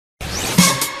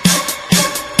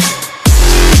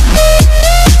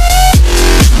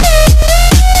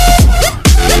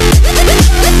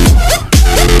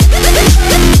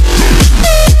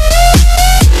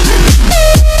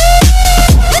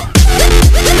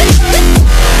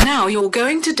Now you're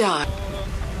going to die.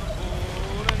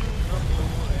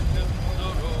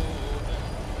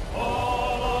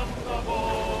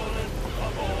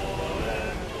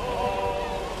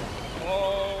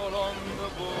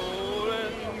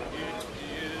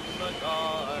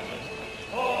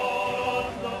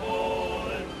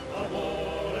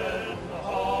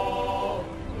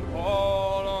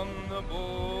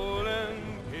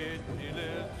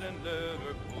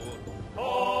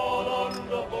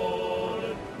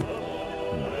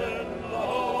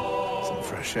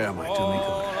 Share might do me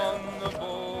good.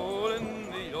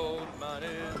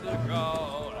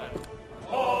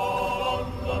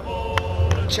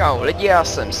 Čau lidi, já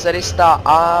jsem Serista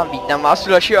a vítám vás u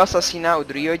dalšího asasína u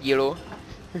druhého dílu.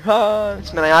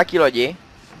 Jsme na nějaký lodi.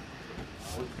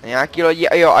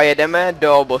 A jo, a jedeme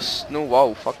do Bostonu,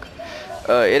 wow, fuck.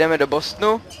 Jedeme do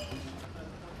Bostonu.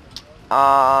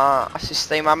 A asi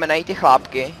tady máme najít ty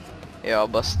chlápky. Jo,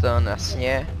 Boston,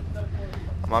 jasně.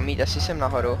 A mám jít asi sem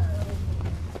nahoru.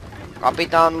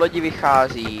 Kapitán lodi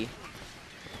vychází.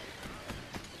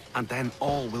 And then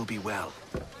all will be well.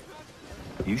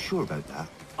 You sure about that?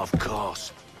 Of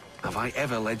course. Have I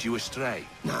ever led you astray?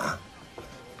 Nah.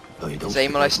 No, you don't.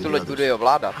 Zajímalo, jestli tu loď budu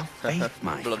ovládat.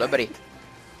 Bylo dobrý.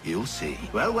 You'll see.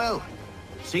 Well, well.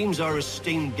 Seems our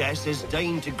esteemed guest has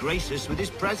deigned to grace us with his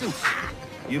presence.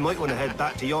 You might want to head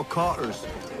back to your quarters.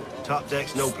 Top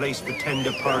deck's no place for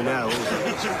tender parnells.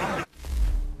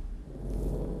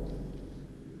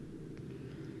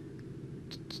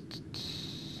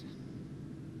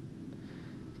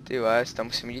 Ty vole, tam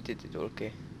musím vidět ty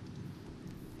titulky.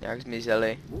 Nějak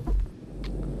zmizely.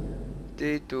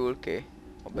 Titulky.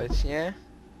 Obecně.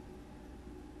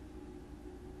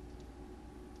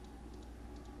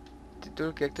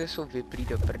 Titulky, jak to jsou vyplý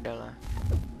do prdele.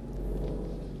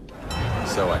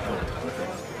 So I thought.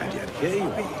 And yet here you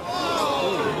be.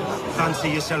 Fancy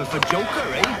yourself a joker,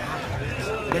 eh?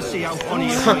 Let's see how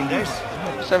funny you find this.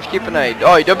 Jsem vtipnej.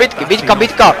 Oj, do bitky, bitka!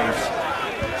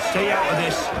 Stay out of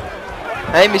this.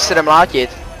 Hej, mi se jde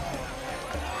mlátit.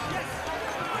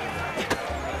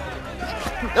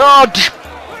 No,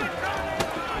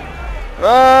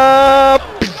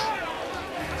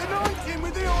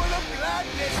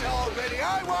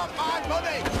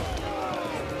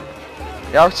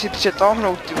 já chci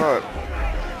přetáhnout, ty vole.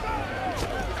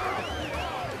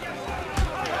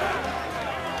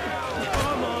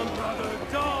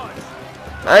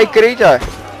 Hej, kryjte.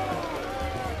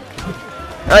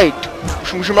 Hej,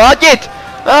 už můžu mlátit.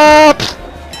 Ha.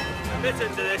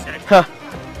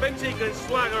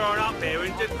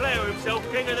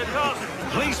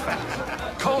 Please, fella,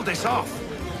 call this off.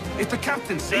 If the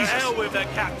captain sees us. To hell with the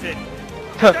captain.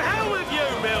 To hell with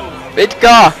you, Bill.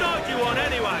 Bitka. Start you on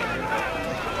anyway.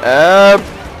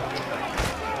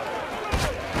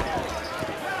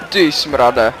 Ty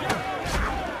smrade.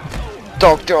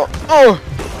 Tak to.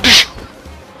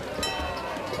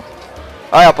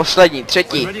 A já poslední,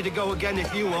 třetí. Ready to go again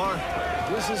if you are.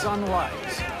 This is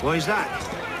unwise. Why is that?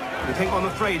 You think I'm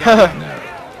afraid? No.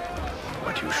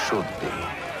 But you should be.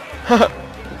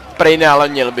 Prej ne, ale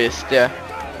měl bys, tě.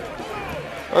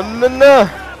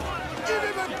 Ne.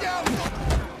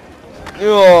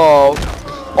 Jo.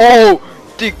 Oh,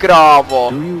 ty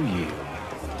krávo. Do you yield?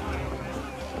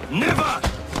 Never.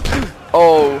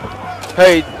 Oh.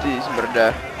 Hej, ty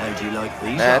zmrde. How do you like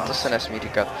these? Ne, to se nesmí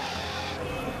říkat.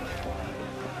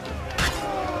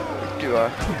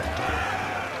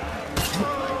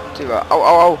 Ty vole,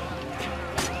 au.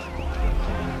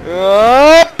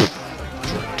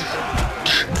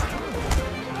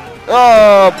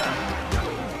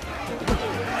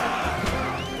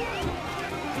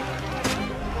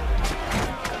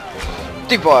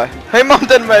 Ty vole, hej, mám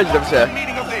ten meč, dobře.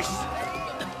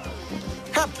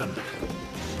 Captain,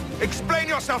 Explain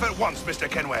yourself at once, Mr.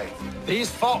 Kenway.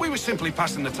 these thought we were simply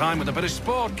passing the time with a bit of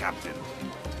sport, Captain.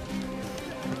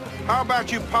 How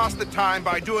about you pass the time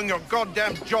by doing your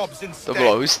goddamn jobs instead? To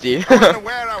bylo hustý. I wasn't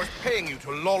aware I was paying you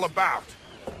to loll about.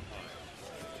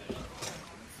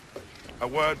 A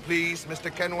word, please,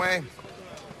 Mr. Kenway.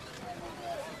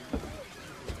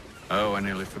 Oh, I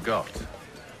nearly forgot.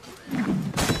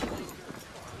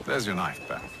 There's your knife,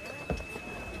 pal.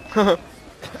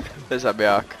 To je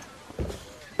zabiják.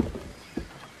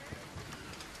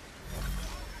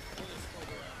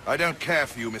 I don't care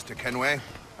for you, Mr. Kenway.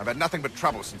 I've had nothing but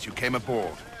trouble since you came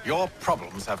aboard. Your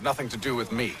problems have nothing to do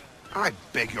with me. I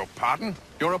beg your pardon?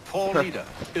 You're a poor leader,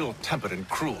 ill-tempered and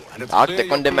cruel, and it's Tak, clear teď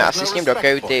your jdeme crew asi has s ním no do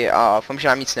respect for kajuty a doufám, že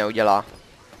nám nic neudělá.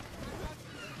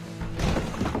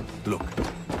 Look,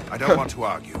 I don't want to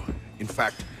argue. In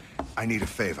fact, I need a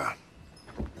favor.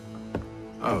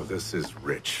 Oh, this is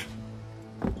rich.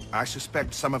 I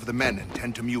suspect some of the men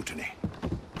intend to mutiny.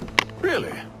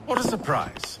 Really? What a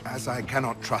surprise. As I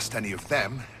cannot trust any of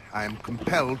them, I am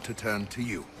compelled to turn to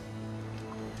you.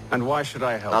 And why should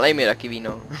I help? Nalej mi taky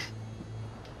víno.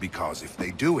 Because if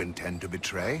they do intend to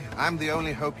betray, I'm the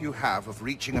only hope you have of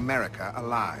reaching America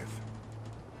alive.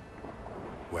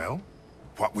 Well,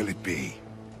 what will it be?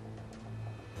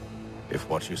 If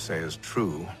what you say is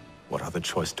true, what other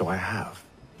choice do I have?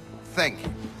 Thank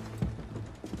you.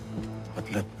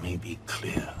 But let me be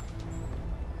clear.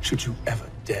 Should you ever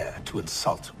dare to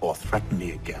insult or threaten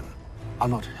me again, I'll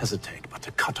not hesitate but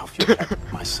to cut off your head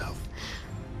myself.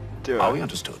 Are we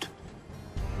understood?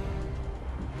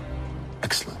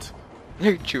 Excellent.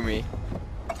 Jak čumí.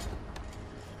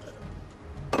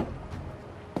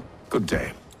 Good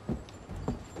day.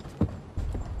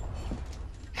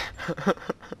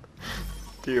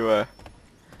 Tyve.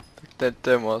 Tak to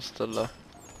je moc tohle.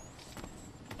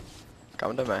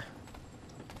 Kam jdeme?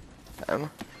 Tam?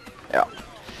 Jo.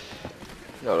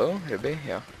 Dolů? Ryby?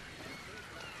 Jo.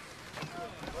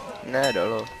 Ne,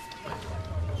 dolů.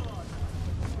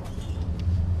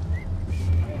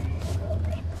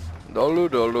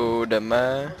 Dolů,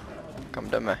 jdeme. Kam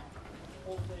jdeme?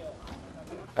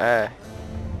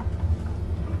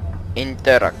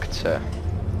 Interakce.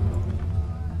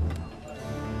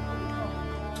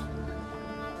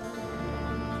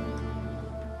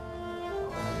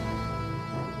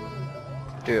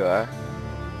 Tyve.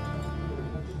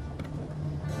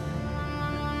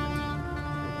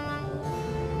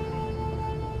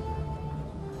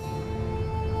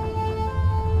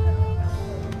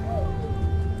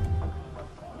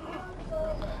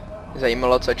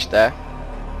 Zajímalo, co čte.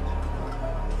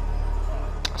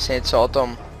 Asi něco o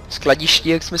tom skladišti,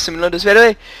 jak jsme se minule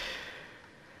dozvěděli.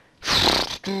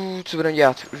 Co budeme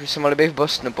dělat? Už by se mohli být v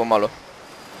Bostonu pomalu.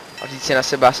 A vzít si na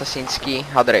sebe asasínský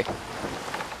hadry.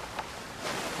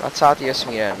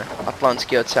 28. den.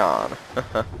 Atlantský oceán.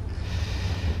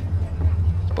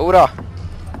 Vzpoura.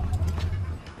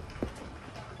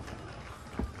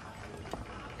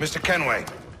 Mr. Kenway.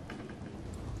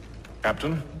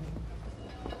 Captain?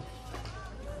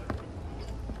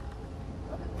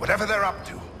 Whatever they're up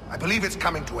to, I believe it's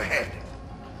coming to a head.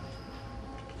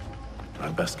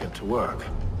 I'd best get to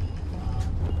work.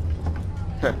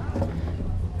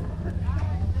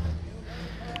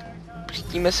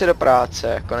 Pustíme se do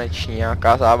práce, konečně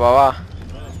nějaká zábava.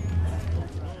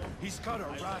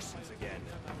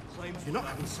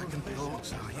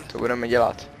 To budeme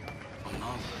dělat.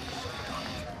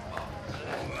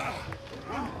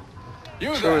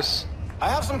 Čus. I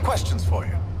have some questions for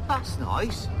you. That's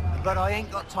nice, but I ain't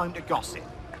got time to gossip.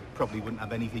 Probably wouldn't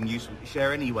have anything useful to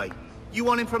share anyway. You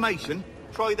want information?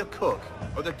 Try the cook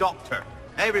or the doctor.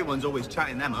 Everyone's always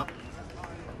chatting them up.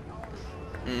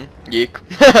 Dík.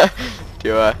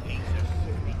 Tyhle.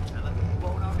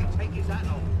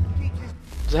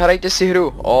 Zahrajte si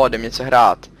hru. Jdem něco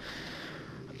hrát.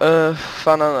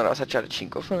 Fana na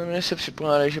začátečníků. Fana se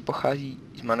předpokládá, že pochází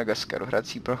z Madagaskaru.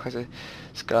 Hrací plocha ze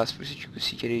skala z průsečku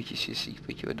sítě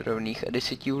 9005 odrovných a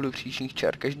 10 úhlů příčných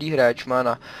čar. Každý hráč má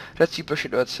na hrací ploše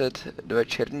 22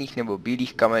 černých nebo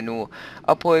bílých kamenů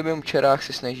a po oběm čarách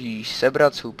se snaží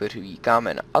sebrat soupeřový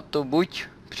kámen. A to buď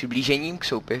přiblížením k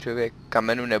soupeřově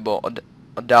kamenu nebo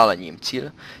oddálením.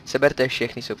 Cíl: seberte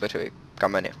všechny soupeřové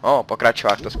kameny.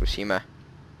 Pokračovat, to zkusíme.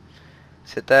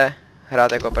 Chcete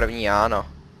hrát jako první? Ano.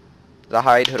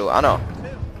 Zahájit hru, ano.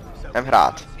 Jdem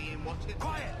hrát.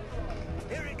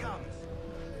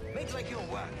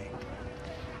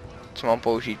 Co mám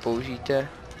použít? Použijte.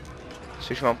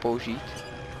 Což mám použít?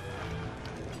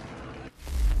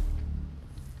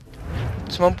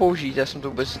 Co mám použít? Já jsem to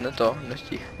vůbec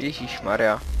nestihl.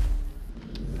 Ježíšmarja.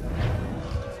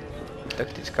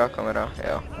 Taktická kamera,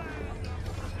 jo.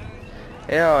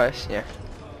 Jo, jasně.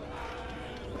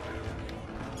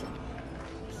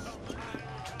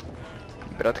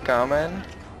 Vybrat kámen.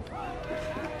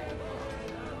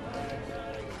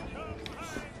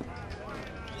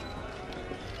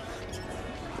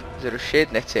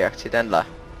 Zrušit, nechci, já chci tenhle.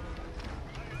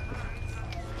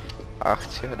 A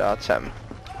chci ho dát sem.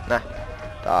 Ne.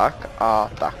 Tak a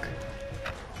tak.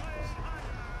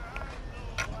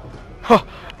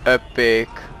 Epic.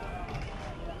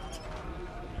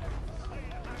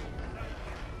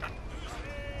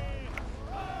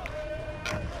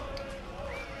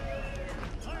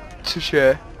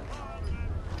 Cože?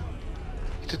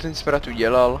 Jak to ten smrad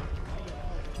udělal?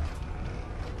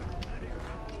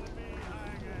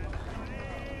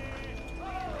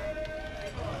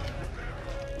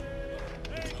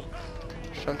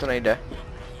 Už tam to nejde.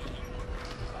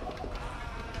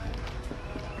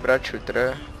 Brát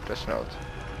shooter, presnout.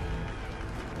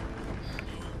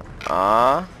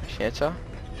 A ještě něco?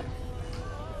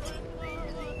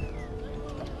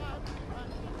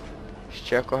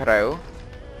 Ještě jako hraju.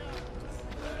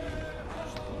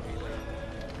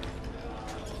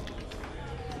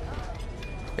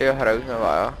 Jo, hraju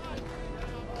znova, jo.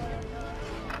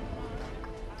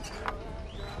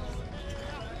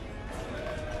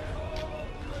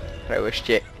 Hraju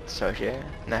ještě, cože?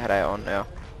 Nehraje on, jo.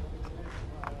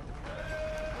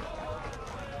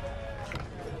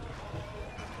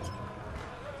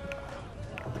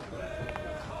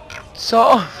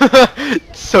 Co?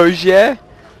 Cože?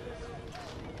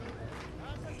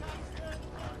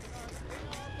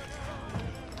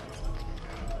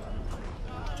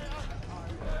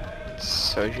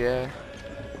 Cože?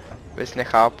 Vůbec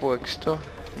nechápu, jak to?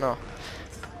 No.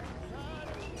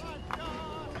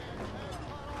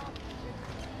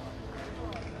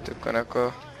 Tak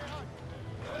jako...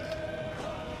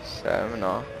 Jsem,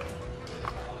 no.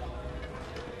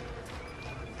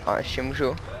 A ještě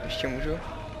můžu? Ještě můžu?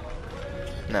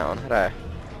 Ne, on hraje.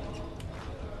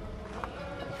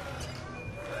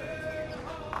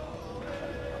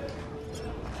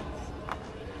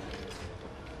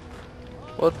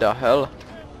 What the hell?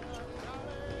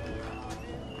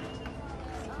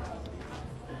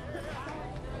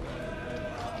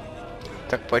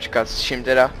 Tak počkat, s čím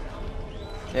teda?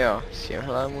 Jo, s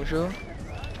tímhle můžu.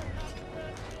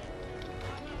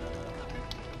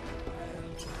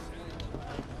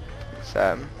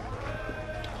 Sem.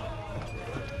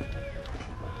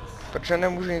 Protože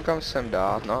nemůžu nikam sem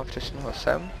dát, no, přesunu ho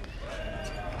sem.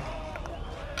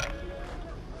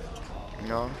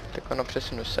 No, tak ono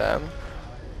přesunu sem.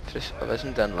 A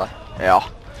vezmu tenhle. Jo.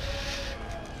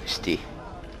 Jistý.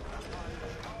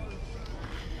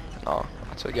 No,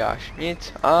 a co děláš?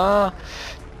 Nic.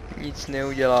 Nic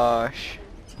neuděláš.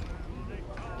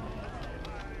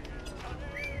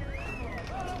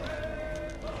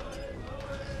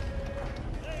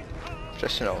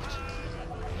 Přesunout.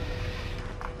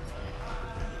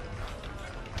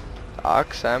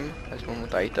 Tak, sem. Vezmu mu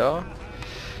tady to.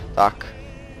 Tak.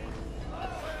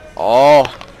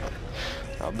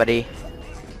 Dobrý.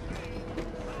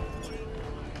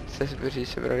 Se zboří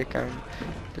sebrali kam.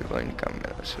 Dovolení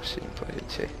kamera v sousední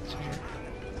pozici. Cože?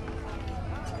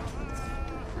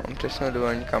 Mám přesnou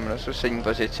dovolení kamera v sousední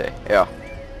pozici. Jo.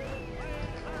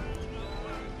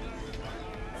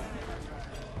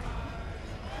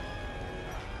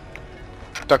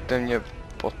 Tak ten mě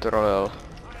potrolil.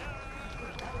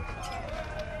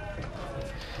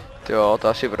 Jo, to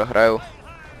asi prohraju.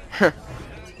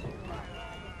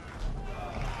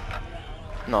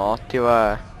 No, ty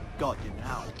vole.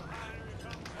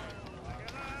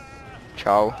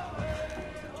 Čau.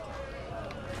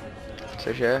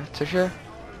 Cože? Cože?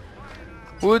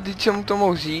 Teď jsem mu to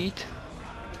mohl vzít?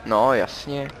 No,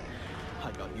 jasně.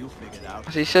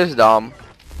 Asi se vzdám.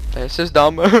 Takže se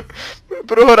vzdám.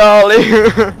 Prohráli.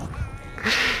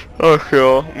 Ach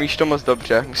jo, umíš to moc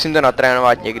dobře. Musím to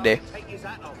natrénovat někdy.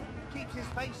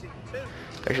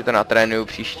 Takže to natrénuju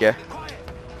příště.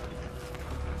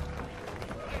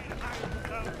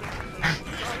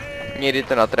 Někdy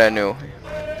to natrénuju.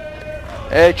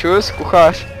 Čus,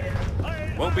 kuchař.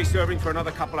 Won't be serving for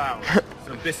another couple hours.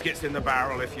 Some biscuits in the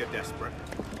barrel if you're desperate.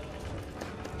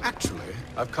 Actually,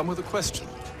 I've come with a question.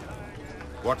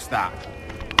 What's that?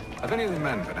 Have any of the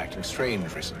men been acting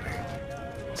strange recently?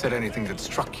 Said anything that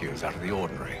struck you as out of the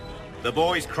ordinary? The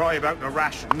boys cry about the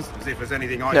rations, as if there's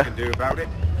anything I can do about it.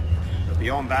 But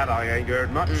beyond that, I ain't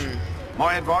heard much.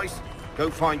 My advice,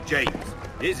 go find James.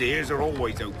 His ears are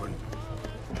always open.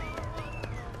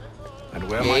 And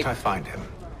where might I find him?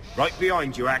 Right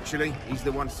behind you, actually. He's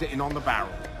the one sitting on the barrel.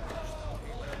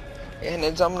 Je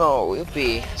hned za mnou,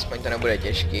 jupi. Aspoň to nebude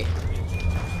těžký.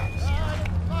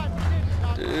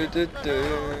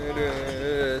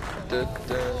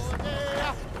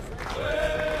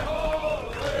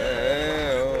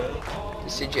 Ty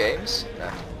jsi James?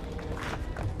 Ne.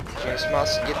 James má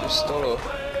sedět u stolu.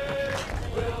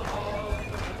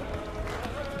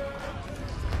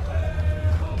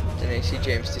 Ty nejsi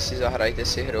James, ty si zahrajte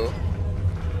si hru.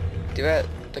 Tyve,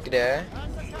 tak kde je?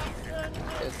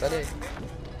 Je tady.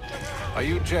 Are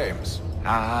you James?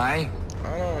 Hi.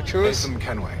 Ano, čus. Nathan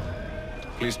Kenway.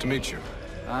 Pleased to meet you.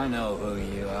 I know who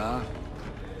you are.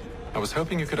 I was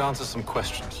hoping you could answer some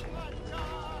questions.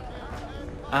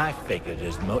 I figured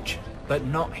as much, but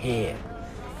not here.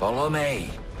 Follow me.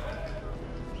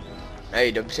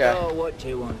 Hej, dobře. So what do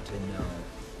you want to know?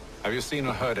 Have you seen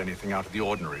or heard anything out of the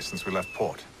ordinary since we left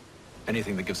port?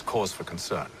 Anything that gives cause for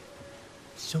concern?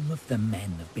 Some of the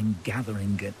men have been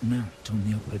gathering at night on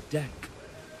the upper deck.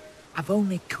 I've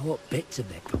only caught bits of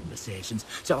their conversations,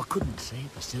 so I couldn't say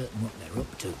for certain what they're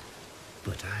up to.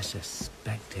 But I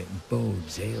suspect it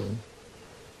bodes ill.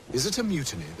 Is it a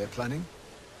mutiny they're planning?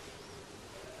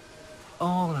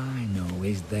 All I know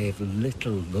is they've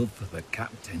little love for the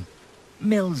captain.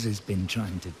 Mills has been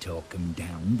trying to talk him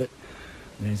down, but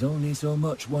there's only so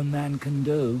much one man can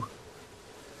do.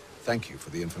 Thank you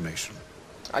for the information.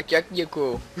 Ať jak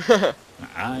děkuju.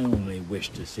 I only wish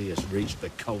to see us reach the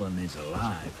colonies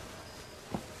alive.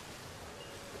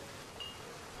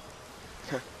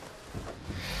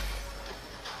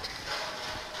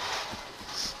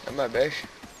 Jdeme, běž.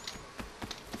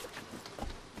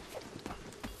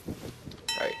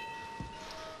 Right.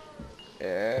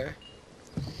 Yeah.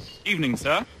 Evening,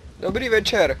 sir. Dobrý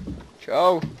večer.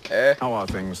 Čau. How are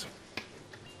things?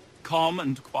 Calm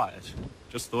and quiet.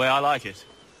 Just the way I like it.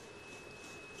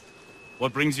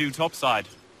 What brings you topside?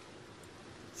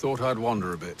 Thought I'd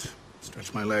wander a bit.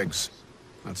 Stretch my legs.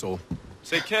 That's all.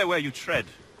 Take care where you tread.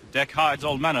 The deck hides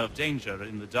all manner of danger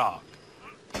in the dark.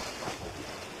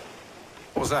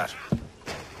 What was that?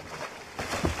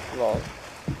 Lol.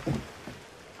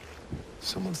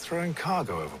 Someone's throwing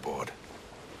cargo overboard.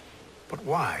 But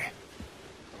why?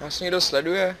 Nás někdo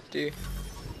sleduje, ty.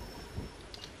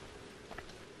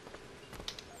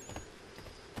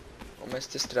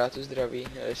 Omezte ztrátu zdraví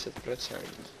na 10%.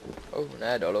 Oh,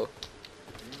 ne, dolů.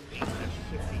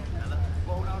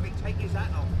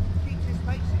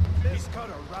 He's cut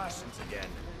our rations again.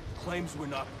 Claims we're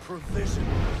not provisioned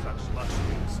with such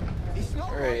luxuries.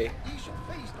 Hej.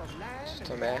 Co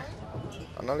tam je?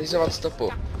 Analyzovat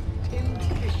stopu.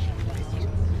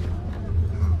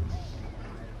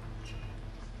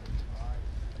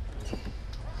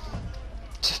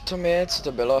 Co to je? Co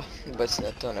to bylo? Vůbec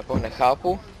ne, to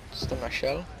nechápu. Co jsi tam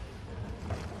našel?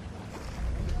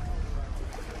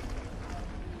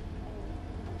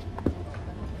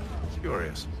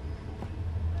 Curious.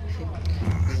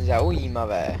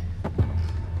 Zaujímavé.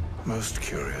 Most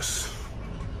curious.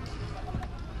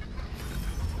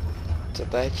 Co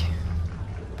teď?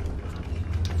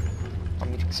 A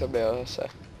mít k sobě zase.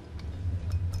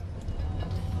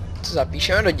 Co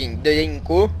zapíšeme do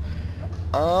deníku?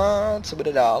 A co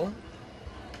bude dál?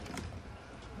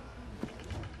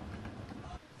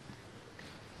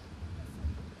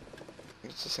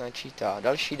 Co se načítá?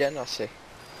 Další den asi.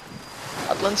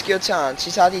 Atlantský oceán,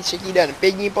 33. den,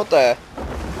 5 dní poté.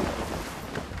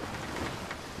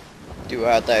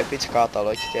 Tyhle, to je epická ta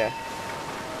loď, tě.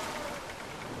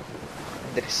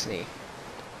 Drsný.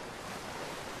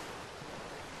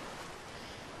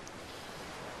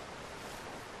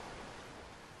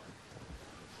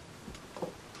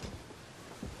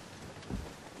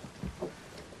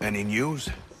 Any news?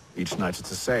 Each night it's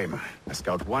the same. I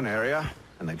scout one area,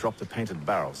 and they drop the painted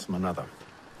barrels from another.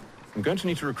 I'm going to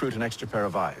need to recruit an extra pair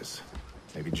of eyes.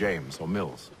 Maybe James or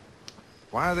Mills.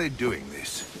 Why are they doing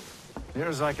this? Near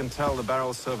as I can tell, the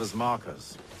barrels serve as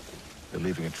markers. They're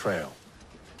leaving a trail.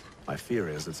 My fear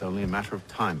is it's only a matter of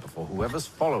time before whoever's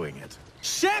following it.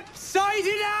 Ship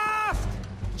sighted aft!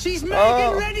 She's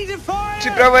making ready to fire!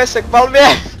 Připravuje se k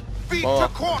palbě. Feet to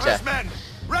quarters, men!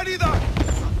 Ready the...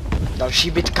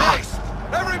 Další bitka.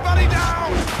 Everybody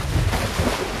down!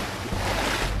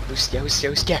 Hustě, hustě,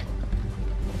 hustě.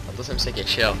 Na to jsem se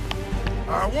těšil.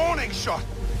 A warning shot!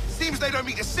 Seems they don't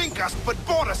mean to sink us, but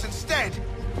board us instead!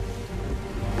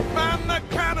 Man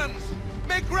the cannons!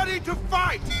 Make ready to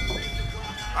fight!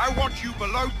 I want you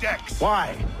below decks!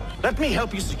 Why? Let me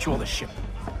help you secure the ship.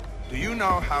 Do you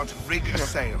know how to rig a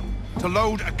sail? To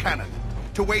load a cannon?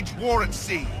 To wage war at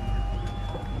sea?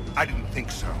 I didn't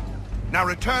think so. Now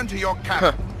return to your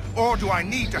cabin, or do I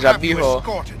need to have you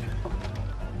escorted?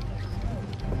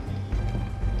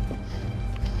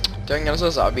 To jak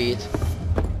nelze zabít.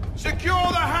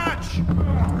 Secure the hatch!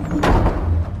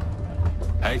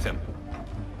 Haytham.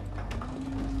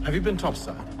 Have you been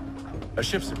topside? A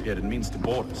ship's appeared and means to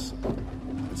board us.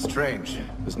 It's strange.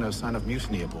 There's no sign of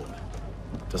mutiny aboard.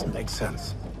 Doesn't make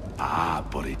sense. Ah,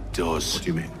 but it does. What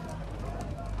do you mean?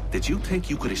 Did you think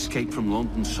you could escape from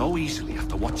London so easily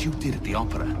after what you did at the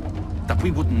opera? That we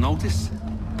wouldn't notice?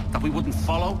 That we wouldn't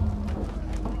follow?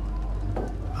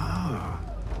 Ah.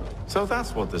 So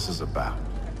that's what this is about.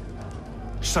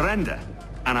 Surrender,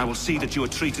 and I will see that you are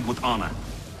treated with honor.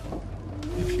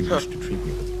 If you wish to treat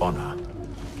me with honor,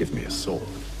 give me a sword.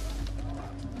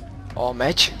 O,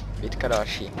 meč. Bitka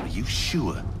další. Are you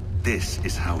sure this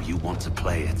is how you want to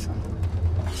play it?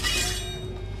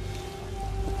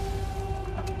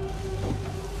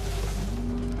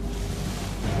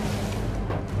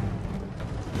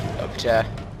 Dobře.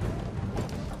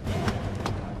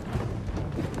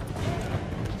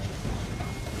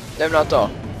 Jdem na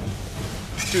to.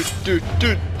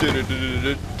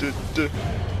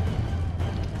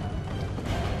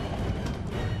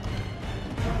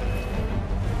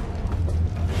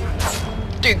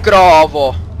 Ty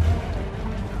krávo.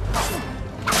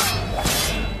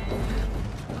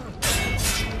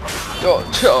 Jo.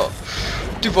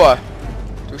 Ty vole.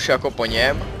 To už jako po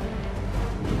něm.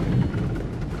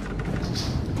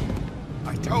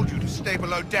 I told you to stay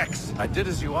below decks. I did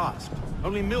as you asked.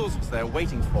 Only Mills was there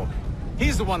waiting for me.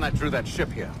 He's the one that drew that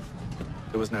ship here.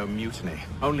 There was no mutiny,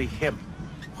 only him.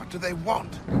 What do they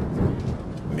want?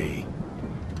 Me.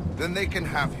 Then they can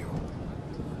have you.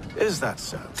 Is that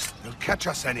so? They'll catch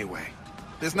us anyway.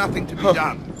 There's nothing to be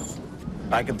done.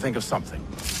 I can think of something.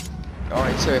 No,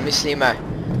 něco vymyslíme.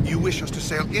 You wish us to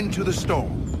sail into the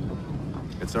storm?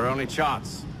 It's our only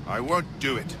chance. I won't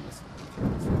do it.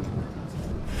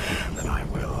 Then I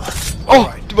will.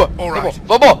 Ty vole, all right.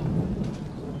 Bobo!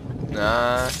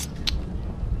 Ne.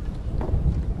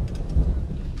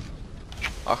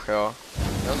 Ach jo,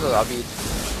 měl to zabít.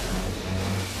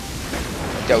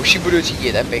 Já už ji budu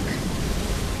řídit, epic.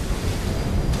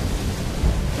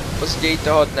 Později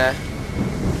toho dne.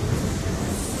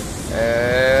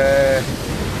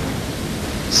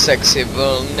 Sexy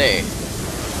vlny.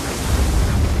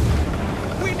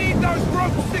 We need those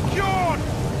ropes secured.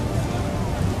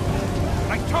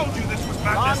 I told you this was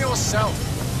madness. Calm yourself.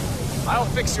 I'll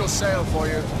fix your sail for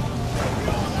you.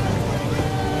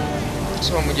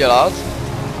 Co mám udělat?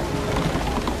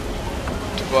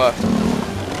 Tvoje.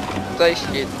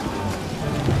 Zajistit.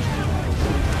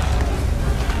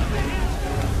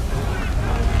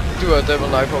 Tvoje, to je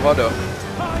vlna jako vado.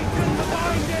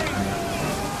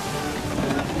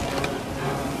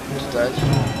 Co teď?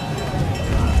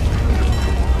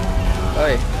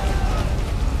 Hej.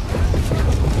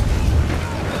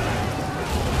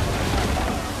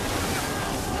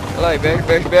 Helej,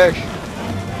 běž.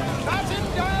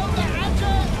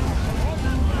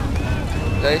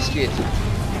 Zajistit.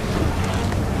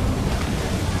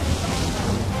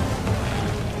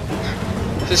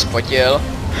 Jsi spotil.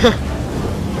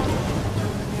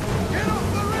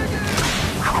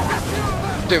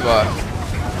 Ty vole.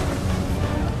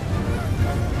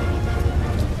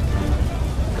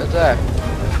 Co to je?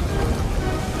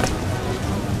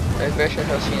 Běž,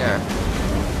 asi ne.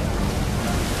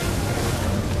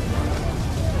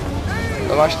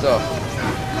 Máš to.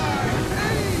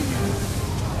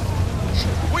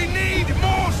 We need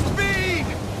more speed.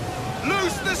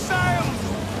 Loose the sails.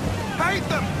 Hate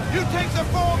them. You take the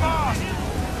foremast.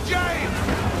 James,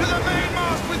 to the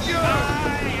mainmast with you.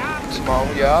 Co mám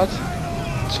udělat?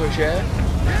 Cože?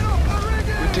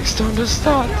 Utek z toho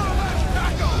dostat.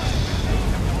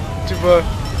 Ty vole.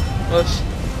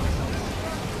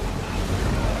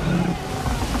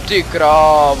 Ty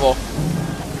krávo.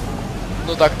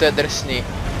 No tak to je drsný.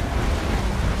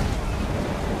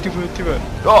 Ty vole.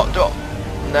 Jo.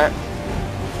 Ne.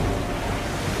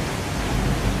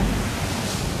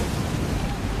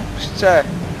 Chce.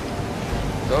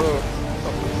 To.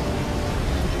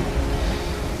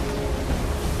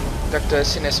 Tak to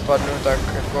jestli nespadnu, tak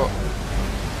jako...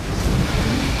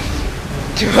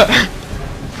 Ty vole.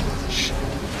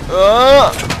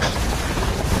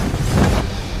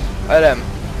 A jdem.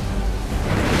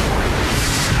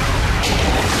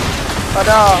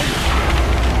 Padá.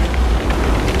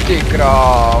 Ty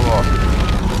krávo.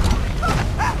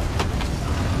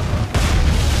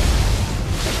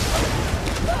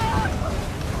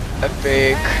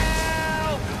 Epic.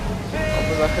 Mám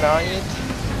to zachránit.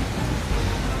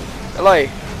 Helej,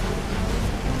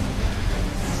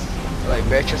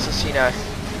 běž, asasíne.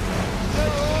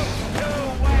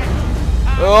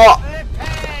 Jo.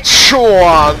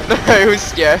 Čuan,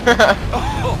 hustě.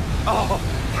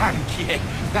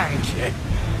 Thank you.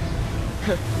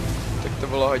 Tak to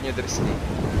bylo hodně drsný.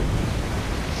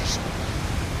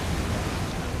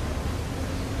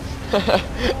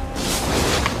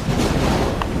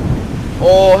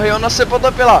 Hej, ona se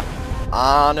potopila.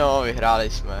 Ano, vyhráli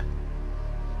jsme.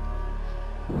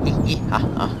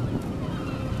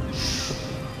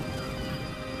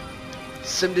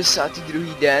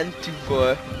 72. den, ty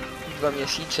vole, 2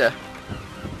 měsíce.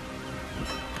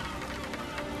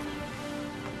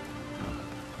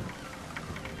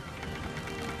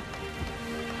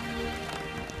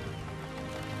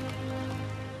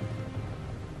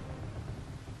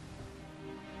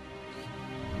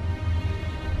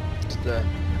 Co to je?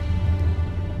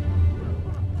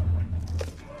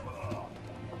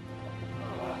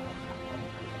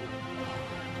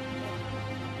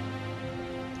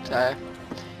 Ne.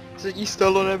 Co ti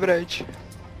stalo, nebreč?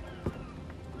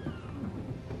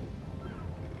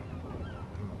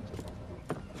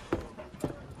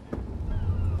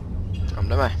 Tam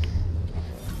jdeme.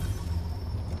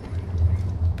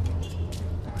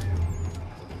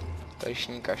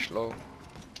 Tadyšní kašlou.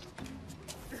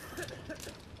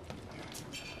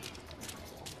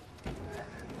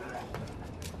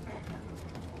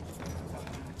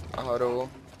 Nahoru.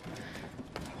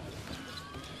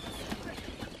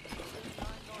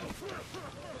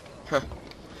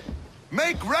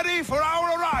 Make ready for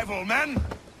our arrival, men!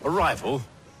 Arrival?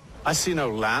 I see no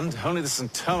land, only this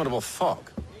interminable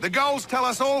fog. The gulls tell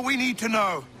us all we need to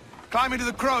know. Climb into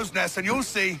the crow's nest and you'll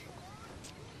see.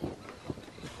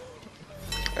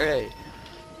 Hej.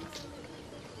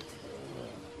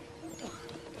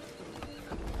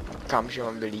 Kamže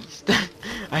mám vylízt?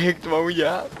 A jak to mám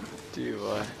udělat? Ty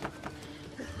vole.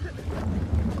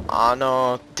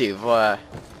 Ano, ty vole.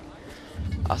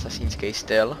 Asasínský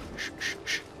styl.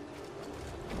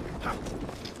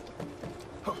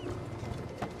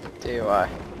 Ty vole.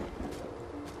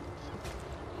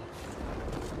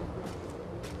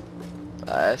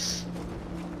 Les.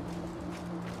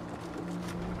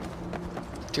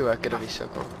 Ty vole, jak je to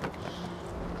vysoko.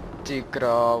 Ty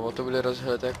krávo, to bude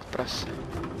rozhled jak prase.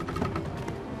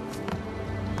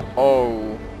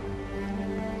 Oh.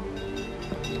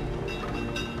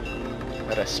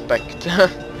 Respekt.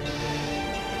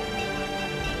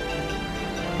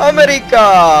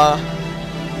 Amerika!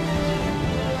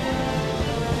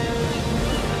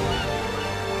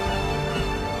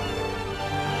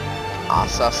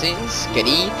 Assassin's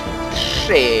Creed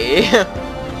 3.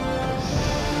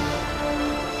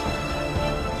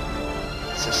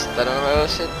 Cesta do nového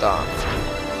světa.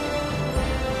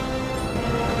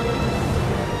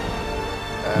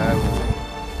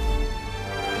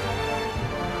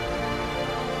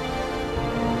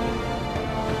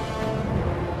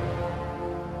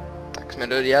 Tak jsme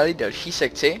dodělali další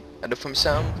sekci a doufám, že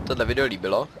se vám tohle video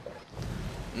líbilo.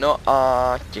 No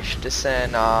a těšte se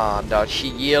na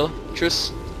další díl.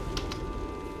 Čus!